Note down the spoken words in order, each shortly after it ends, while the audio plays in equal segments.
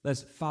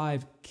There's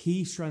 5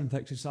 key strength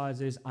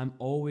exercises I'm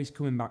always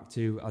coming back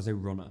to as a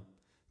runner.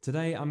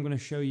 Today I'm going to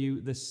show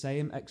you the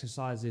same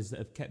exercises that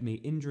have kept me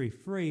injury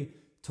free,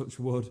 touch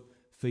wood,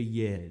 for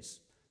years.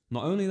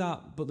 Not only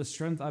that, but the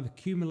strength I've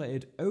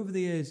accumulated over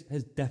the years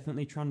has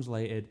definitely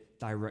translated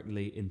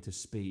directly into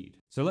speed.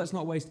 So let's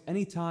not waste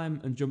any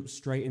time and jump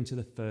straight into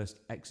the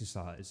first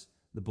exercise,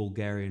 the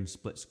Bulgarian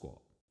split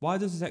squat. Why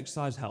does this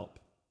exercise help?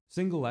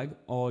 Single leg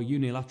or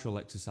unilateral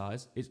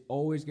exercise is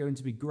always going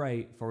to be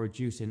great for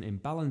reducing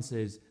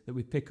imbalances that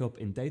we pick up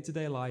in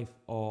day-to-day life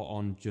or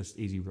on just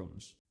easy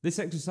runs. This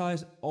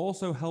exercise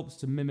also helps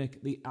to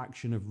mimic the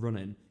action of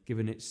running,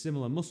 given its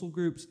similar muscle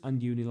groups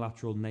and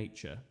unilateral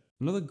nature.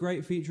 Another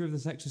great feature of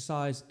this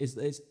exercise is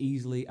that it's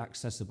easily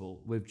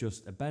accessible with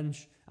just a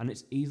bench, and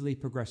it's easily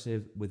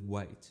progressive with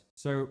weight.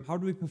 So how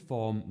do we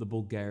perform the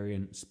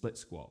Bulgarian split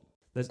squat?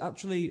 There's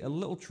actually a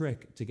little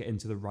trick to get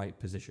into the right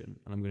position,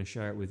 and I'm going to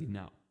share it with you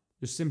now.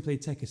 Just simply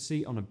take a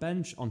seat on a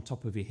bench on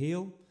top of your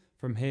heel.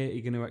 From here,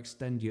 you're going to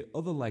extend your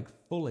other leg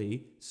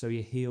fully so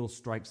your heel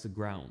strikes the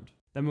ground.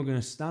 Then we're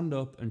going to stand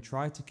up and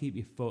try to keep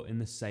your foot in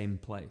the same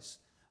place.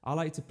 I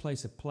like to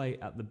place a plate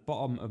at the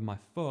bottom of my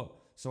foot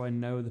so I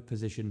know the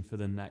position for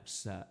the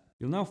next set.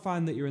 You'll now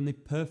find that you're in the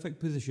perfect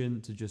position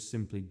to just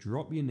simply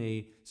drop your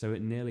knee so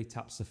it nearly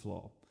taps the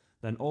floor.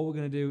 Then all we're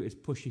going to do is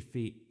push your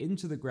feet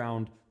into the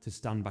ground to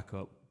stand back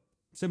up.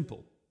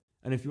 Simple.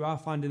 And if you are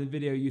finding the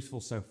video useful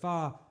so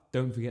far,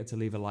 don't forget to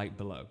leave a like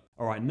below.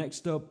 Alright,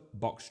 next up,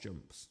 box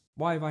jumps.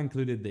 Why have I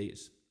included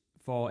these?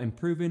 For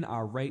improving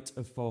our rate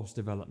of force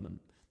development.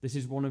 This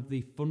is one of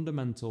the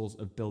fundamentals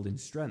of building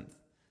strength.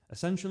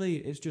 Essentially,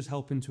 it's just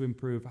helping to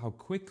improve how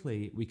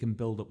quickly we can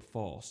build up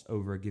force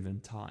over a given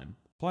time.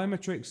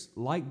 Plyometrics,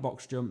 like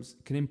box jumps,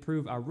 can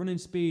improve our running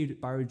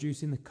speed by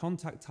reducing the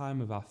contact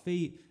time of our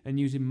feet and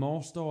using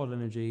more stored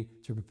energy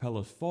to propel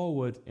us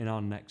forward in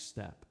our next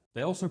step.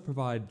 They also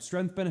provide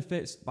strength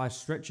benefits by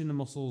stretching the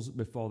muscles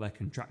before they're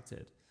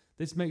contracted.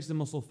 This makes the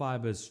muscle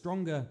fibers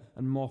stronger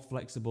and more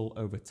flexible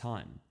over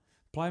time.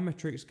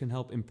 Plyometrics can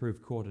help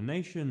improve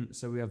coordination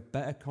so we have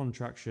better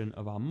contraction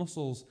of our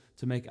muscles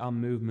to make our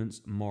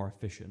movements more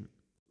efficient.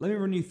 Let me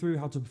run you through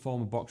how to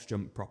perform a box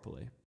jump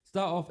properly.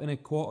 Start off in a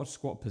quarter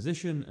squat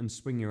position and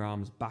swing your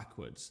arms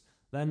backwards.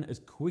 Then, as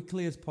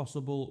quickly as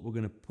possible, we're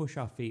going to push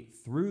our feet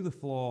through the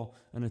floor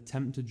and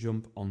attempt to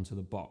jump onto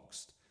the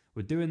box.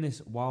 We're doing this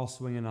while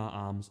swinging our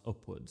arms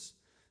upwards.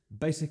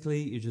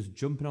 Basically, you're just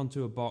jumping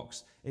onto a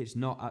box. It's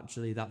not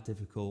actually that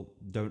difficult.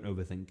 Don't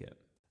overthink it.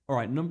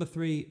 Alright, number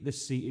 3, the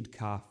seated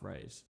calf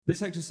raise.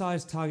 This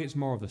exercise targets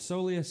more of the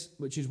soleus,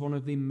 which is one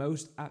of the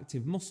most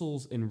active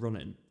muscles in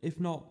running, if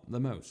not the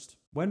most.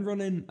 When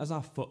running, as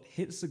our foot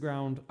hits the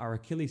ground, our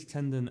Achilles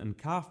tendon and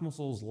calf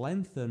muscles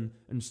lengthen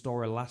and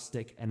store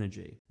elastic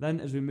energy. Then,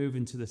 as we move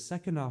into the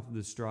second half of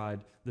the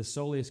stride, the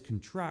soleus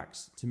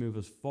contracts to move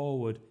us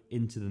forward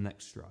into the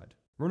next stride.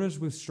 Runners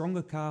with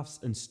stronger calves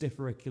and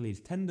stiffer Achilles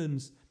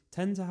tendons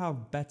tend to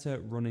have better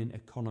running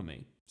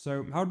economy.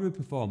 So, how do we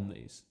perform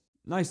these?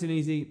 Nice and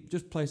easy,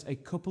 just place a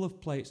couple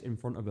of plates in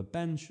front of a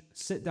bench,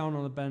 sit down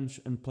on the bench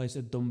and place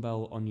a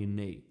dumbbell on your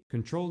knee.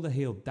 Control the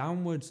heel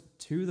downwards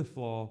to the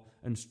floor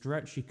and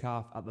stretch your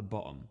calf at the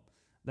bottom.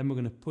 Then we're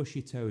going to push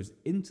your toes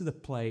into the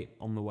plate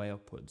on the way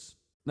upwards.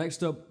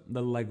 Next up,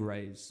 the leg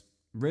raise.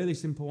 Really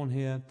simple one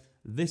here.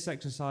 This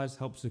exercise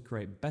helps to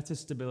create better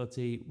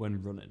stability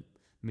when running,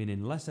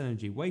 meaning less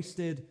energy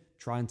wasted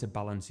trying to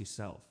balance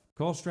yourself.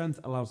 Core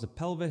strength allows the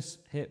pelvis,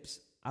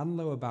 hips, and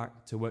lower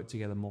back to work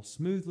together more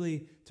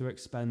smoothly to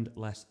expend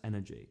less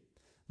energy.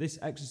 This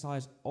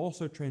exercise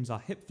also trains our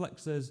hip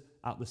flexors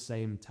at the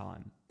same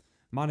time.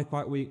 Mine are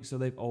quite weak, so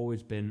they've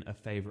always been a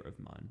favourite of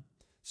mine.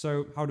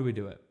 So how do we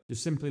do it?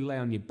 Just simply lay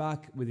on your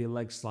back with your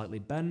legs slightly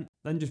bent,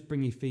 then just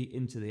bring your feet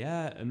into the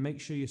air and make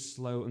sure you're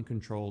slow and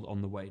controlled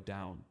on the way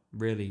down.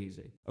 Really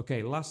easy.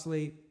 Okay,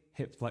 lastly,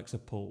 hip flexor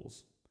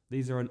pulls.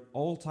 These are an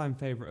all-time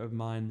favourite of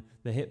mine.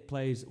 The hip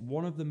plays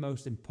one of the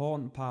most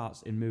important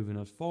parts in moving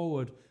us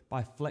forward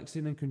by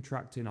flexing and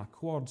contracting our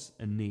quads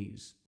and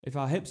knees. If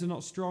our hips are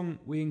not strong,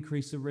 we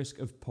increase the risk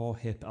of poor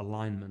hip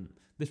alignment.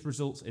 This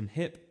results in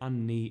hip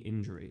and knee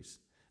injuries,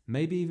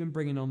 maybe even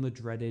bringing on the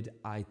dreaded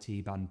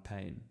IT band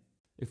pain.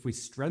 If we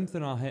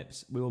strengthen our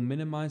hips, we will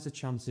minimise the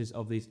chances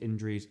of these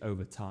injuries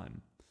over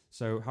time.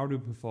 So how do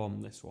we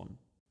perform this one?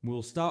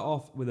 We'll start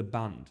off with a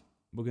band.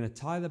 We're going to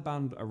tie the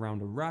band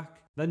around a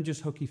rack, then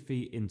just hook your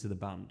feet into the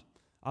band.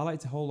 I like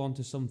to hold on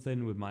to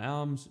something with my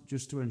arms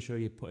just to ensure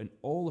you're putting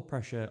all the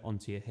pressure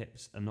onto your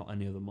hips and not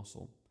any other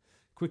muscle.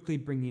 Quickly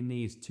bring your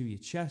knees to your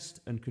chest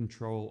and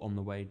control on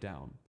the way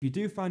down. If you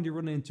do find you're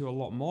running into a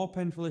lot more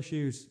painful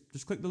issues,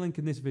 just click the link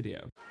in this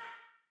video.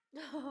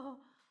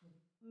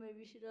 Maybe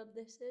you should add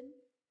this in.